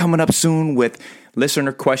because we're coming up soon with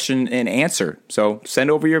listener question and answer. So send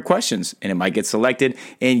over your questions and it might get selected,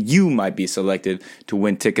 and you might be selected to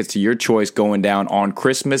win tickets to your choice. Going down on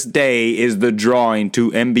Christmas Day is the drawing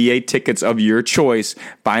to NBA tickets of your choice.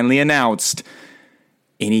 Finally announced.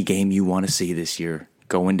 Any game you want to see this year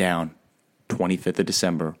going down 25th of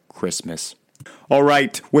December, Christmas. All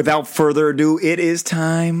right, without further ado, it is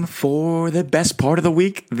time for the best part of the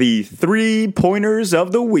week, the 3-pointers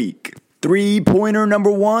of the week. 3-pointer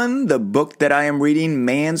number 1, the book that I am reading,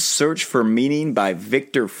 Man's Search for Meaning by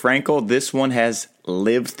Viktor Frankl. This one has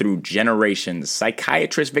lived through generations.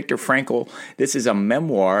 Psychiatrist Viktor Frankl, this is a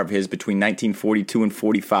memoir of his between 1942 and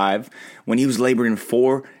 45 when he was laboring in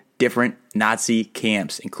 4 different Nazi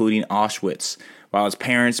camps, including Auschwitz, while his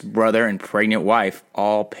parents, brother, and pregnant wife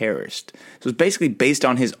all perished. So it's basically based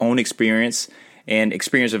on his own experience and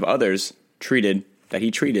experience of others that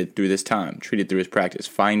he treated through this time, treated through his practice,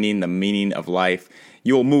 finding the meaning of life.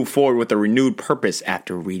 You will move forward with a renewed purpose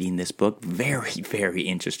after reading this book. Very, very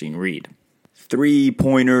interesting read.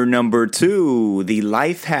 3-pointer number 2, the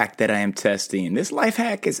life hack that I am testing. This life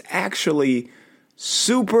hack is actually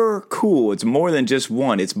super cool. It's more than just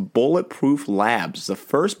one. It's Bulletproof Labs. The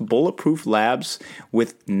first Bulletproof Labs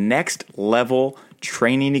with next level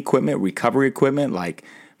training equipment, recovery equipment like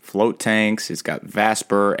float tanks. It's got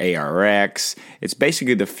Vasper, ARX. It's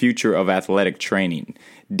basically the future of athletic training.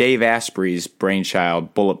 Dave Asprey's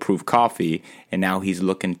brainchild, Bulletproof Coffee, and now he's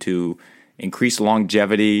looking to increase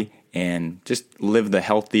longevity and just live the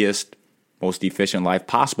healthiest, most efficient life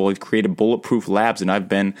possible. He's created Bulletproof Labs, and I've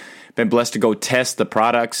been blessed to go test the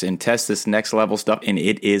products and test this next level stuff, and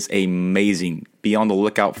it is amazing. Be on the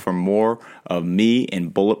lookout for more of me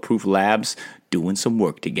and Bulletproof Labs doing some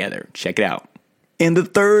work together. Check it out. And the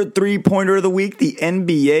third 3-pointer of the week, the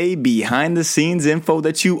NBA behind-the-scenes info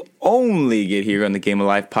that you only get here on the Game of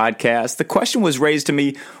Life podcast. The question was raised to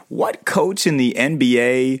me, what coach in the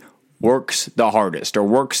NBA works the hardest or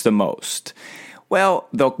works the most? Well,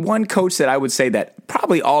 the one coach that I would say that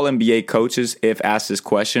probably all NBA coaches, if asked this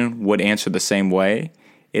question, would answer the same way,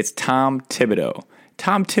 it's Tom Thibodeau.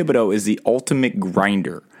 Tom Thibodeau is the ultimate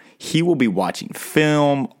grinder. He will be watching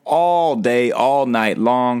film all day, all night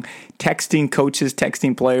long, texting coaches,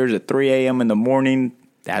 texting players at 3 a.m. in the morning.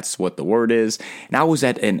 That's what the word is. And I was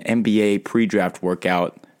at an NBA pre-draft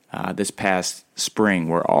workout this past spring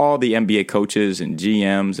where all the NBA coaches and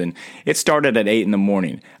GMs, and it started at 8 in the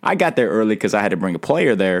morning. I got there early because I had to bring a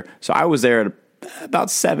player there, so I was there at about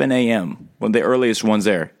 7 a.m. one of the earliest ones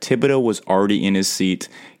there. Thibodeau was already in his seat,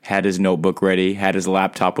 had his notebook ready, had his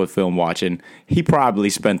laptop with film watching. He probably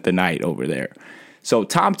spent the night over there. So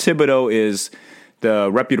Tom Thibodeau is the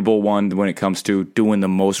reputable one when it comes to doing the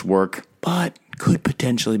most work, but could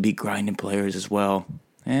potentially be grinding players as well.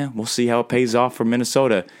 We'll see how it pays off for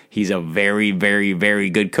Minnesota. He's a very, very, very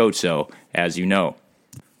good coach, though, as you know.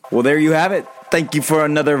 Well, there you have it. Thank you for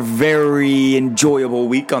another very enjoyable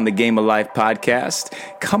week on the Game of Life podcast.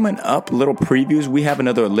 Coming up, little previews. We have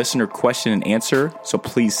another listener question and answer, so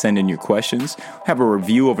please send in your questions. Have a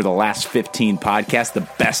review over the last 15 podcasts, the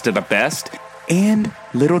best of the best. And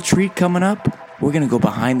little treat coming up. We're going to go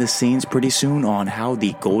behind the scenes pretty soon on how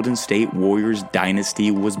the Golden State Warriors dynasty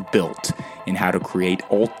was built and how to create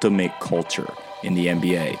ultimate culture in the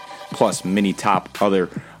NBA. Plus, many top other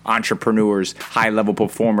entrepreneurs, high-level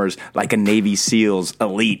performers like a Navy SEALs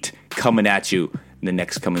elite coming at you in the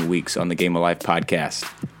next coming weeks on the Game of Life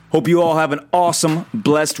podcast. Hope you all have an awesome,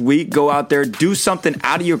 blessed week. Go out there, do something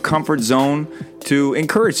out of your comfort zone to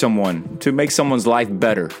encourage someone, to make someone's life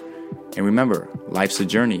better. And remember, life's a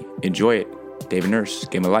journey. Enjoy it. David Nurse,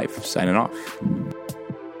 Game of Life, signing off.